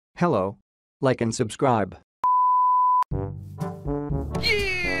Hello. Like and subscribe.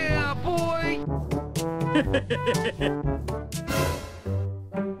 Yeah, boy!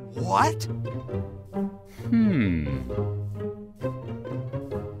 What?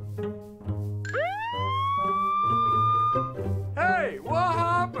 Hey, what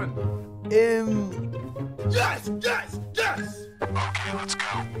happened? Yes! Okay, let's go.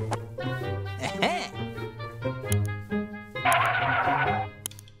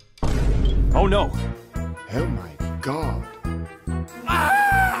 Oh no! Oh my God.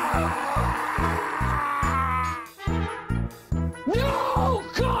 No,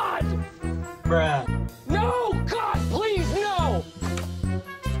 God! Bruh. No, God, please, no!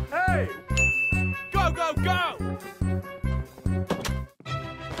 Hey! Go, go, go!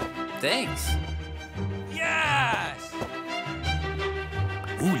 Thanks. Yes!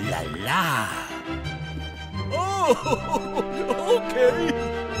 Ooh la la. Oh, okay.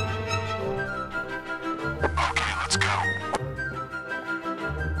 Okay, let's go.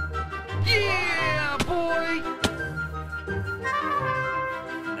 Yeah, boy!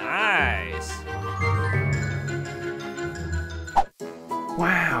 Nice!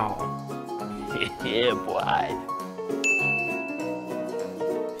 Wow! Yeah, boy.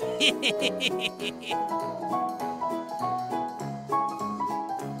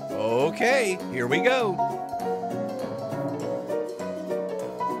 Okay, here we go.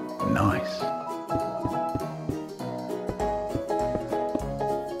 Nice.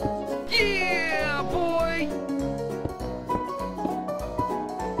 Yeah, boy!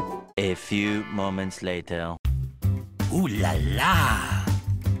 A few moments later. Ooh la la.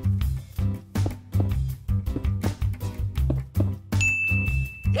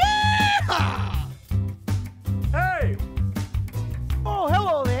 Hey! Oh,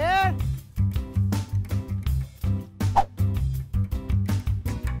 hello there.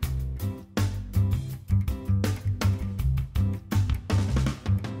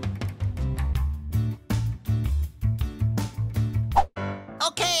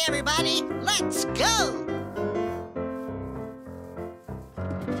 Okay, everybody, let's go!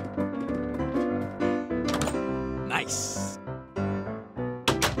 Nice.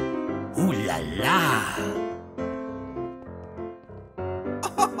 Ooh la la.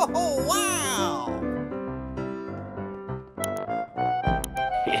 Oh, wow.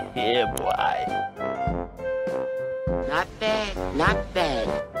 Yeah, boy. Not bad, not bad.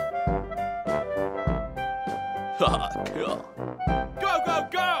 Cool. Go, go,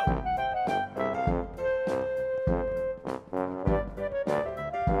 go!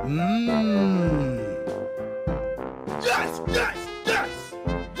 Yes!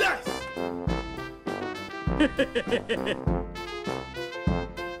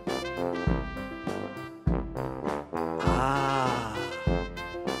 Ah.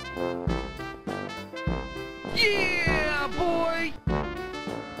 Yeah, boy!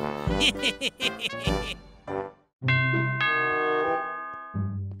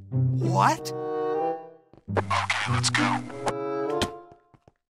 What? Okay, let's go.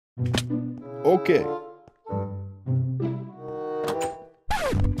 Okay.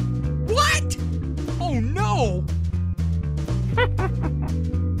 What? Oh no!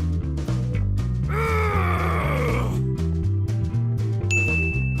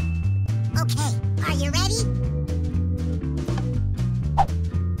 Okay, are you ready?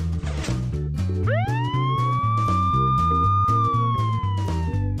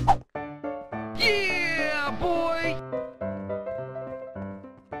 Yeah, boy!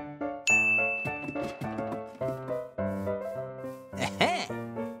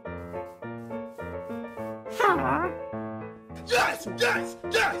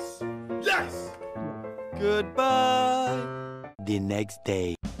 Yes! Goodbye. The next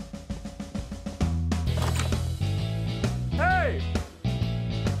day. Hey!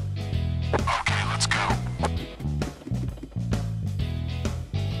 Okay, let's go.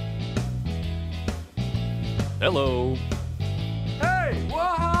 Hello. Hey,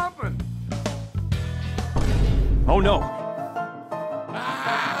 what happened? Oh no!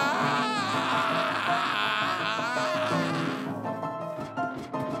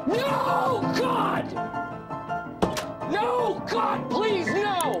 No, God! No, God, please,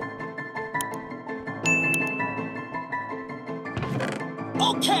 no!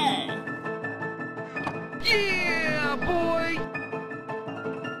 Okay. Yeah, boy!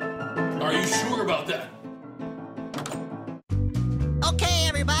 Are you sure about that? Okay,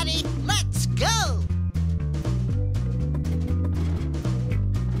 everybody, let's go!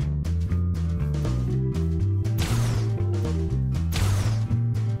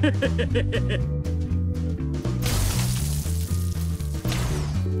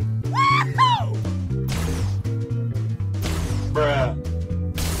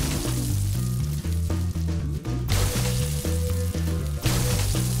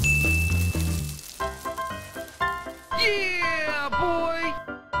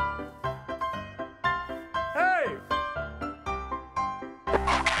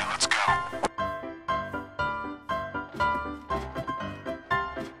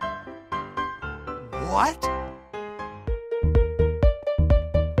 What?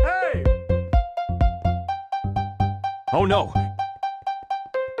 Hey! Oh no!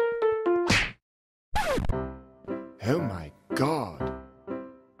 Oh my God.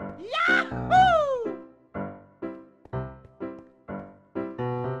 Yahoo!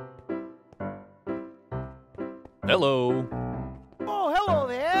 Hello! Oh, hello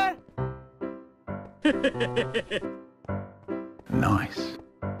there. Nice.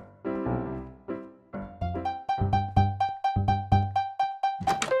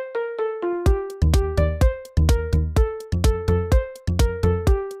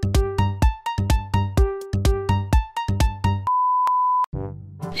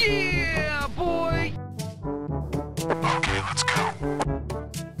 Yeah, boy! Okay, let's go.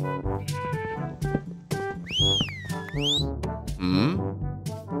 Hmm?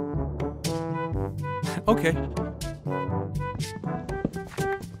 Okay.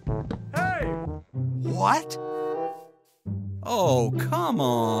 Hey! What? Oh, come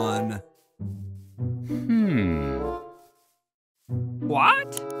on.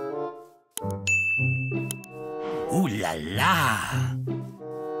 What? Ooh la la.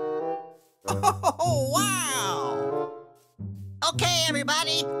 Oh, wow. Okay,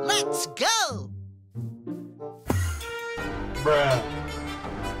 everybody, let's go.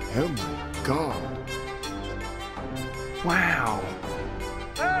 Oh my God. Wow.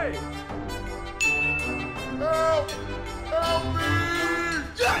 Hey! Help! Help me!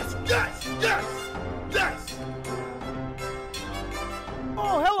 Yes, yes, yes, yes!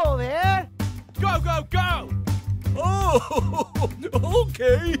 Oh, hello there. Go, go, go! Oh,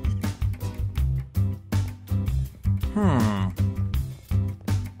 okay.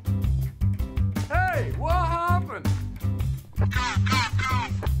 Hey, what happened?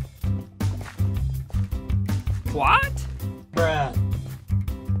 What?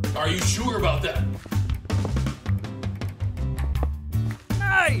 Are you sure about that?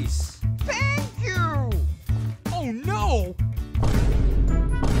 Nice! Thank you. Oh, no.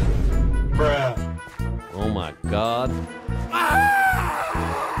 Oh my God.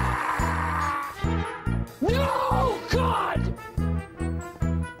 No, God!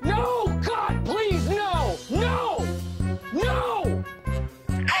 No, God, please, no! No! No!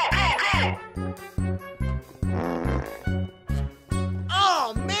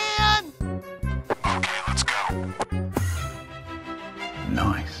 Oh, man. Okay, let's go.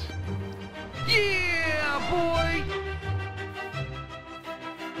 Nice. Yeah, boy!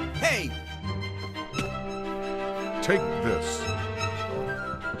 Hey, Take this.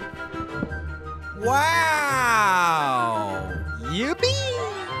 wow. Yippee.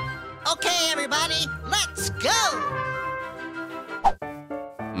 Okay, everybody, let's go.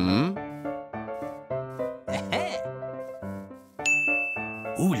 Hmm?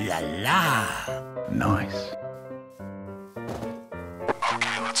 Ooh la la. Nice.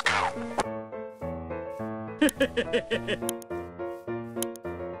 Okay, let's go.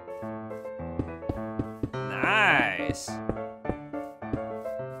 Nice!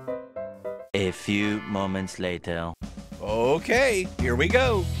 A few moments later. Okay, here we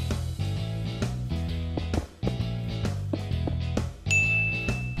go.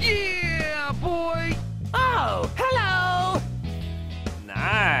 Yeah, boy! Oh, hello.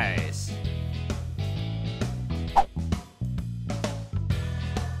 Nice!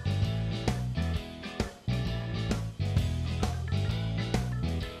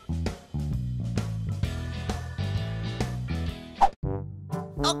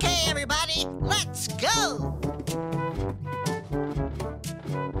 Okay, everybody, let's go.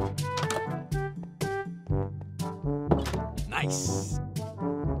 Nice.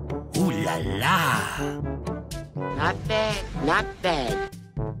 Ooh la la. Not bad, not bad.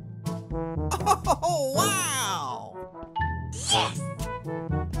 Oh, wow. Yes.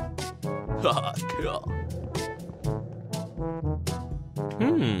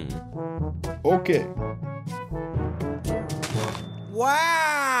 Okay.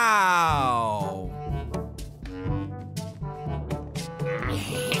 Wow.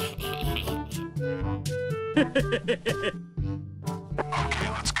 Okay,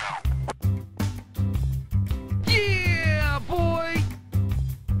 let's go. Yeah, boy!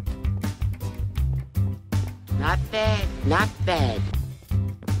 Not bad, not bad.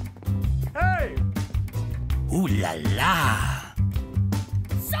 Hey! Ooh la la.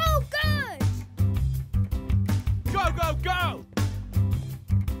 So good! Go, go, go!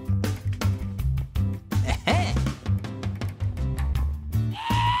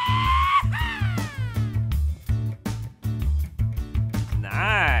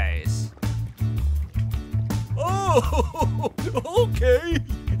 Nice! Oh, okay.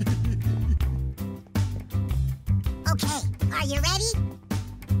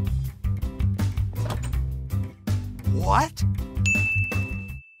 What?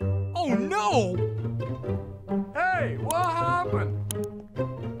 Oh no! Hey, what happened?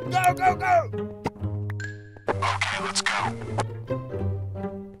 Go, go, go! Okay, let's go.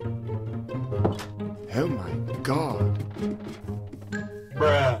 Oh my god.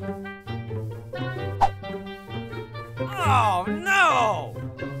 Bruh. Oh, no!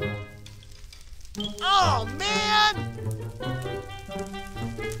 Oh, man!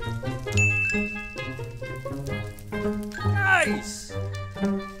 Nice!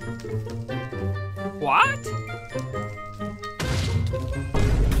 What?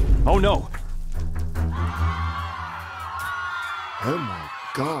 Oh no. Oh my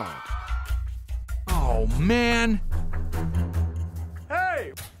god. Oh man!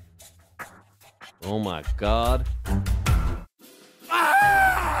 Hey! Oh my god.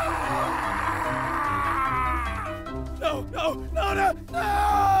 No, no, no, no, no!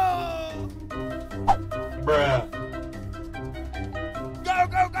 Bruh. Go,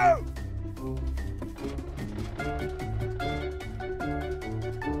 go, go!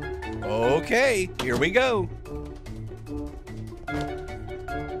 Okay, here we go.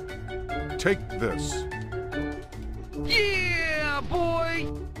 Take this. Yeah, boy!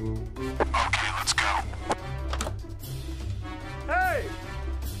 Okay, let's go. Hey!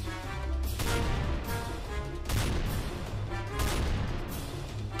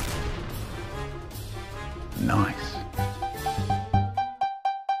 Nice.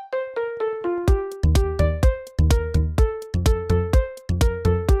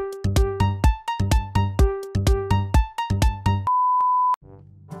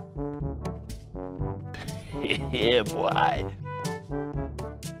 Yeah, boy.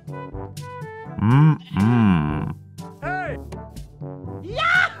 Hey!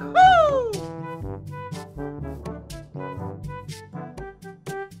 Yahoo!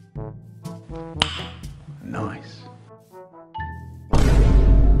 Nice.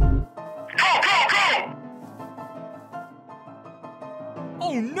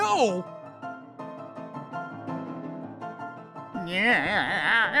 Oh no!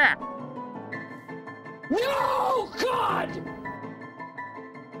 Yeah. No, God!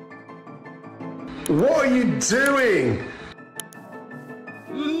 What are you doing?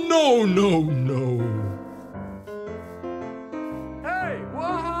 No, no, no. Hey,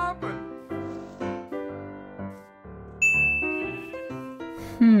 what happened?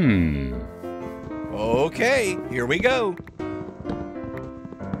 Okay, here we go.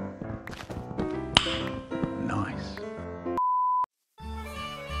 Nice.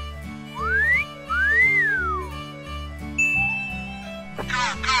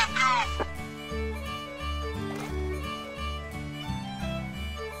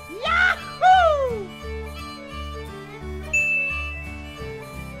 Yahoo!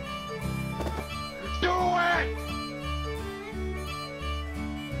 Do it!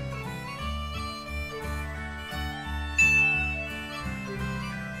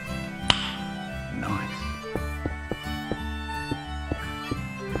 Nice.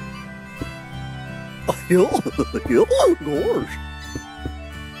 Gosh.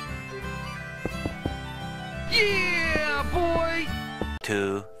 Yeah, boy!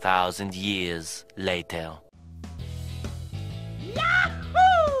 2,000 years later.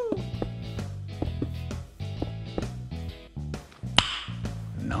 Yahoo!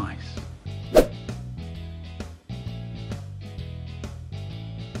 Nice.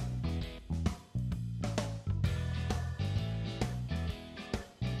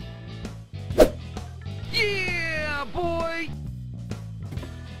 Yeah, boy!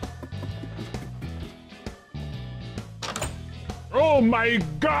 Oh my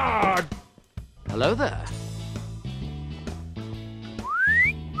god! Hello there.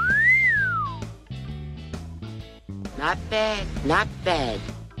 Not bad, not bad.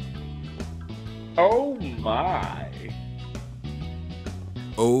 Oh my.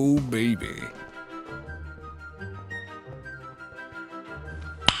 Oh baby.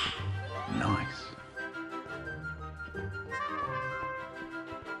 Nice.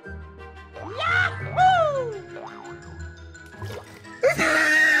 Yahoo!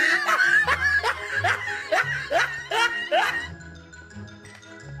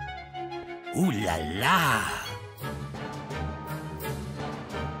 Ooh la la.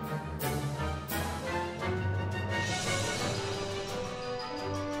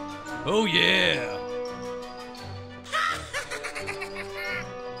 Oh yeah.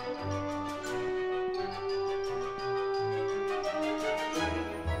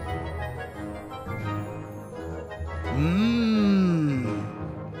 Mmm.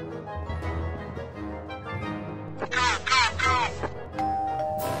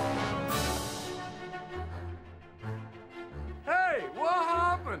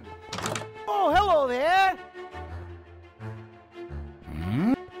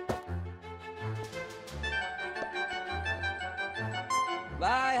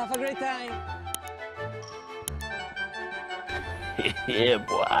 have a great time. Yeah,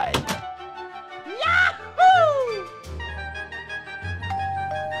 boy. Yahoo!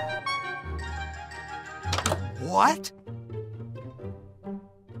 What?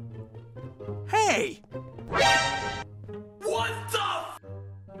 Hey! What the?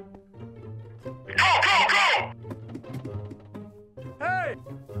 Hey!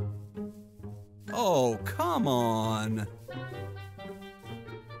 Oh, come on.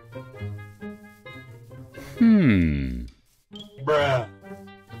 Bruh.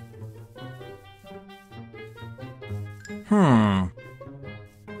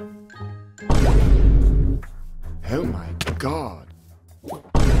 Oh my God.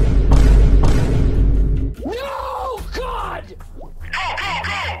 No, God!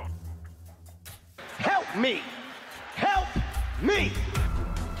 Help me! Help me!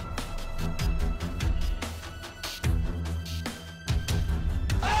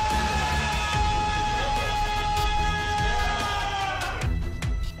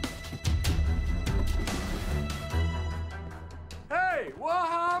 Hey, what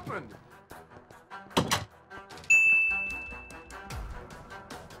happened?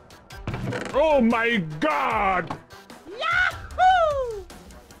 Oh my God! Yahoo!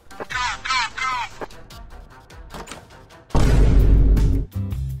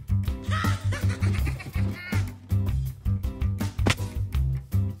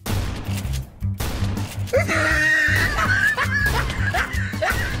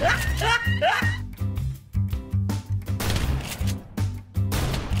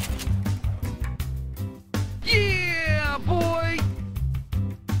 Yeah, boy!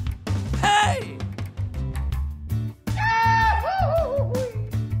 Hey!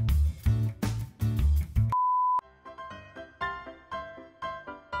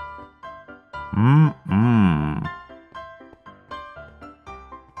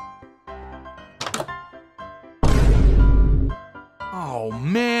 Oh,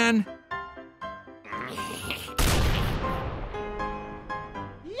 man.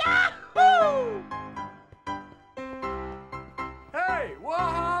 Yahoo! Hey, what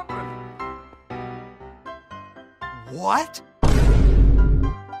happened? What?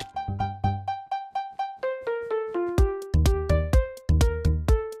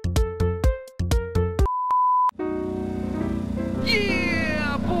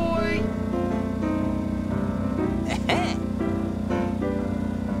 Yeah, boy!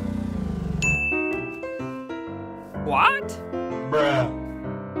 What? Bruh.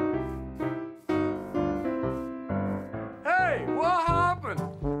 Hey, what happened?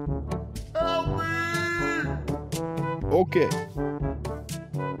 Okay.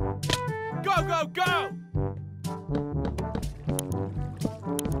 Go, go, go!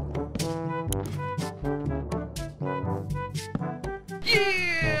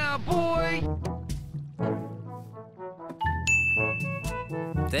 Yeah, boy!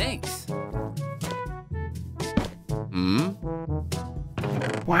 Thanks.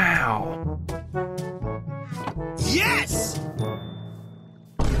 Wow. Yes!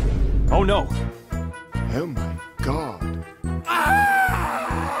 Oh no. Oh my God.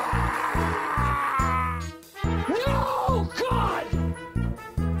 No, God!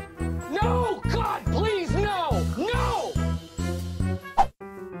 No, God, please, no! No!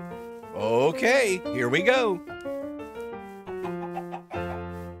 Okay, here we go.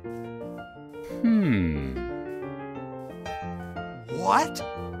 What?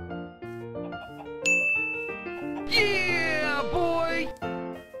 Yeah, boy!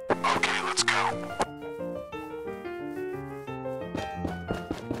 Okay, let's go.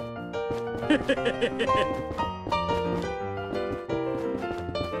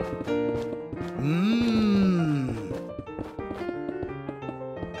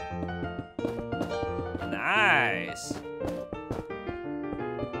 Nice.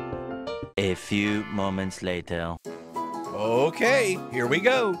 A few moments later. Okay, here we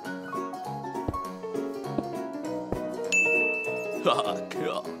go.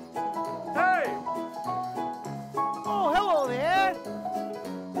 Hey! Oh, hello there.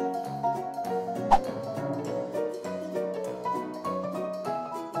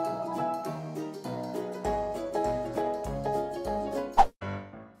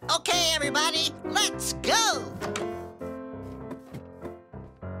 Okay, everybody, let's go!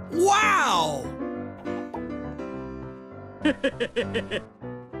 Wow!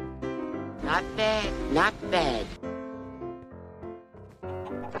 Not bad, not bad.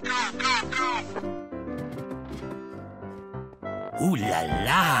 Ooh la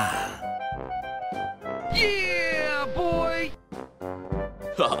la! Yeah, boy!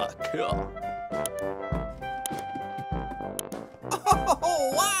 Oh,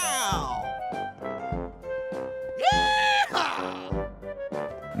 wow!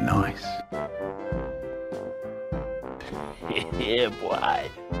 Yeah, boy.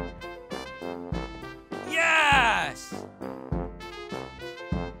 Yes!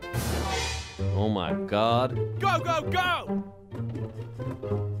 Oh my God. Go, go, go!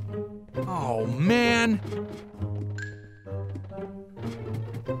 Oh, man.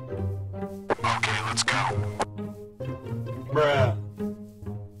 Okay, let's go. Bruh.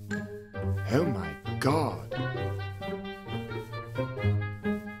 Oh my God.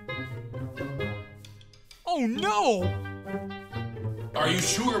 Oh, no! Are you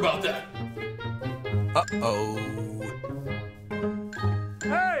sure about that? Uh-oh.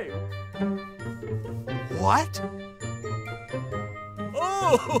 Hey! What?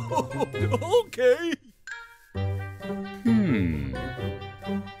 Oh, okay.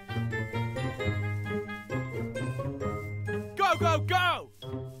 Go, go, go!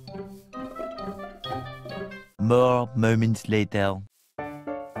 More moments later.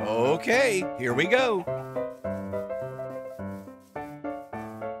 Okay, here we go.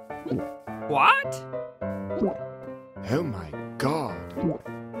 What? Oh my God.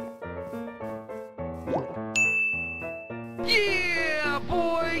 Yeah,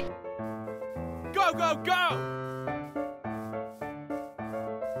 boy! Go, go, go!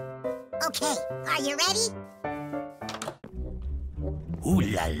 Okay, are you ready? Ooh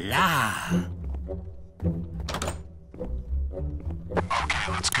la la.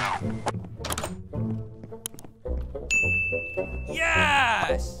 Okay, let's go.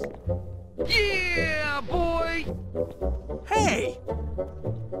 Yes! Yeah, boy! Hey!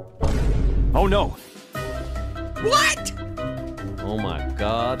 Oh no. What? Oh my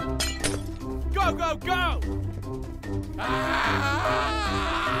God. Go, go, go! Aha!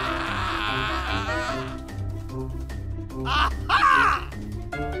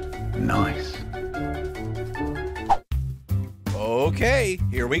 Nice. Okay,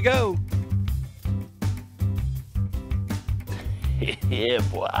 here we go. Yeah,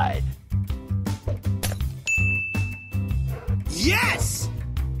 boy. Yes!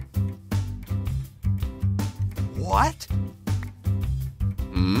 What?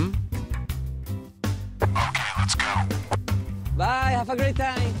 Hmm? Okay, let's go. Bye, have a great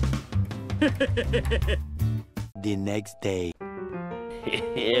time. The next day.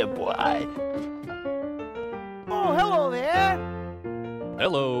 Yeah, boy. Oh, hello there.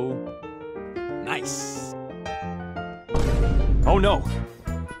 Hello. Nice. Oh no.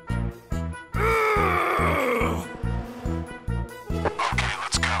 Okay,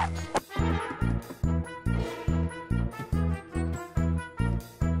 let's go.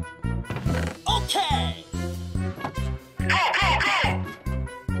 Okay! Go, go, go!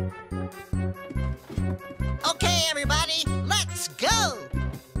 Okay, everybody, let's go!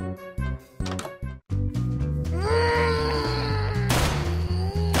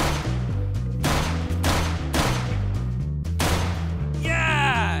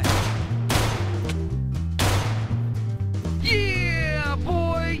 Yes! Yeah,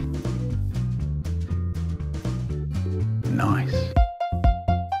 boy! Nice.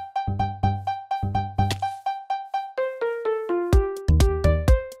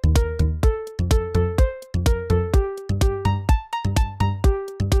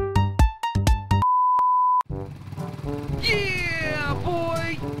 Yeah,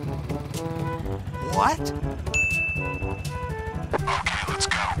 boy! What? Okay, let's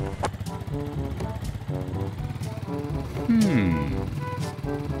go.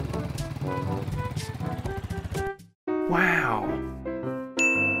 Wow.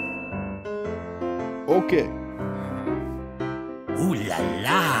 Okay. Ooh la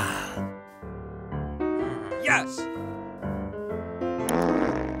la. Yes!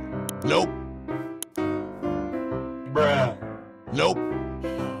 Nope. Bruh. Nope.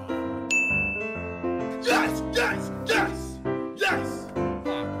 Yes, yes, yes, yes!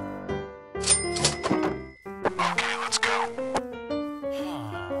 Okay, let's go.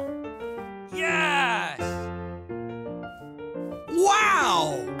 Yes!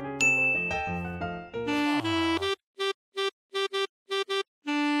 Wow!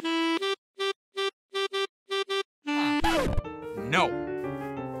 No.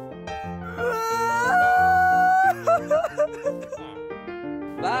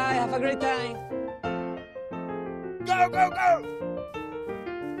 Bye, have a great time. Go, go, go!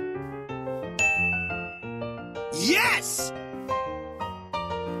 Yes!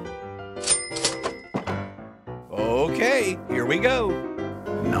 Okay, here we go.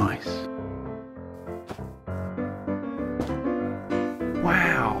 Nice.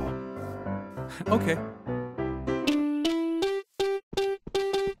 Wow. Okay.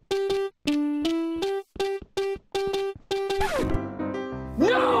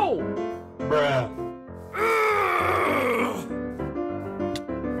 No! Bruh.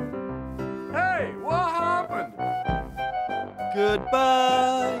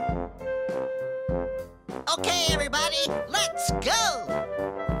 Okay, everybody, let's go!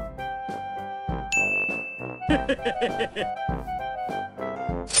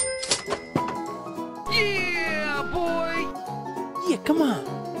 Yeah, boy! Yeah, come on.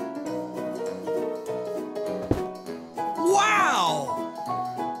 Wow!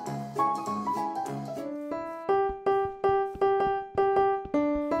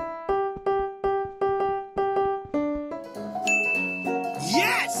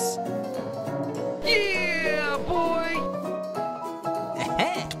 Yes! Yeah, boy!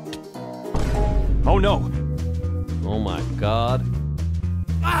 Oh no! Oh my god.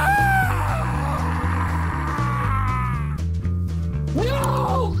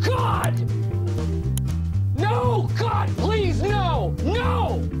 No, God! No, God, please, no!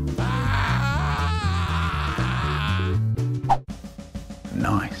 No!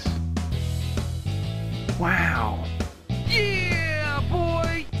 Nice. Wow. Yeah,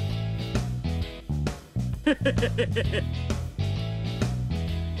 boy!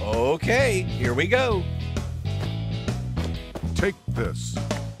 Okay, here we go. Take this.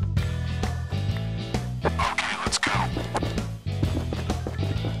 Okay, let's go.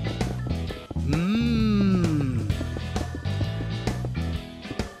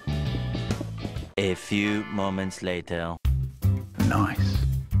 A few moments later. Nice.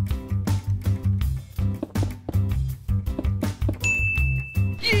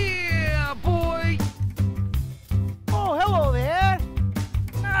 Yeah, boy! Oh, hello there.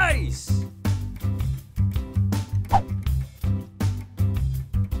 Nice!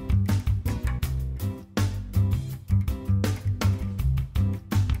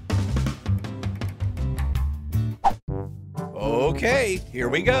 Okay, here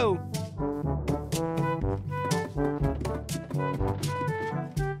we go.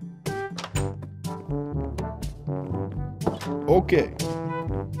 Okay.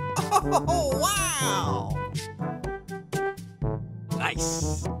 Oh, wow!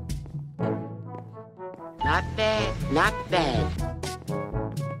 Nice! Not bad, not bad.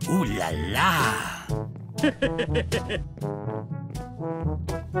 Ooh la la!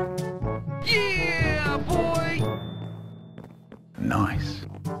 Yeah, boy! Nice.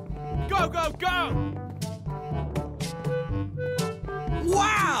 Go, go, go!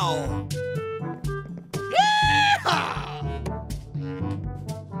 Wow!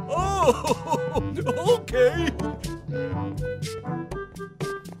 Oh, okay.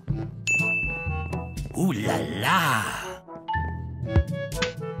 Ooh la la!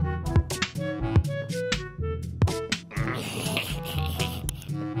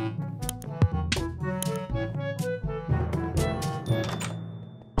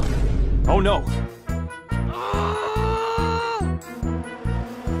 Oh no!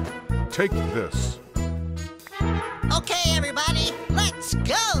 Take this. Okay, everybody, let's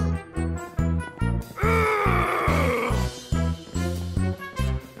go!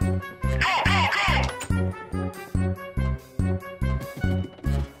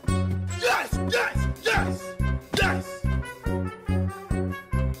 Yes, yes, yes, yes!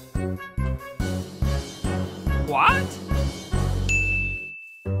 What?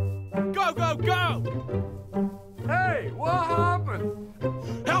 Go, go, go! Hey, what happened?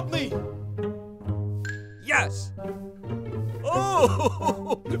 Help me! Yes.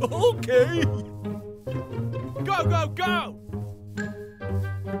 Oh, okay. Go, go, go!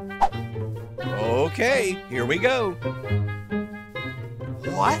 Okay, here we go.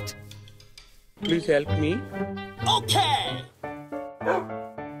 What? Please help me. Okay!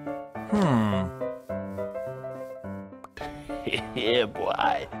 Yeah,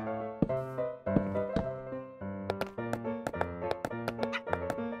 boy.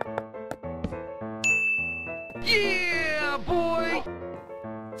 Yeah, boy!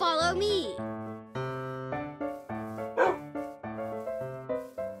 Follow me.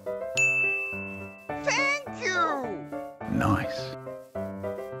 Thank you! Nice.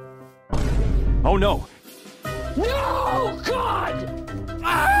 Oh no! No, God!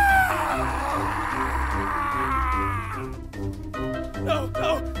 No,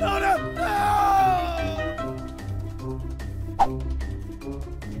 no, no, no, no!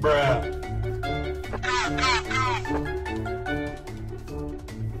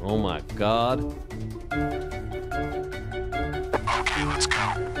 Oh my god. Okay, let's go.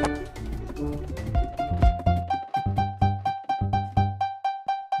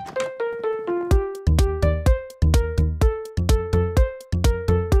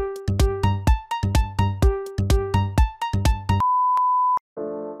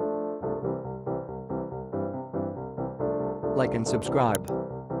 Like and subscribe.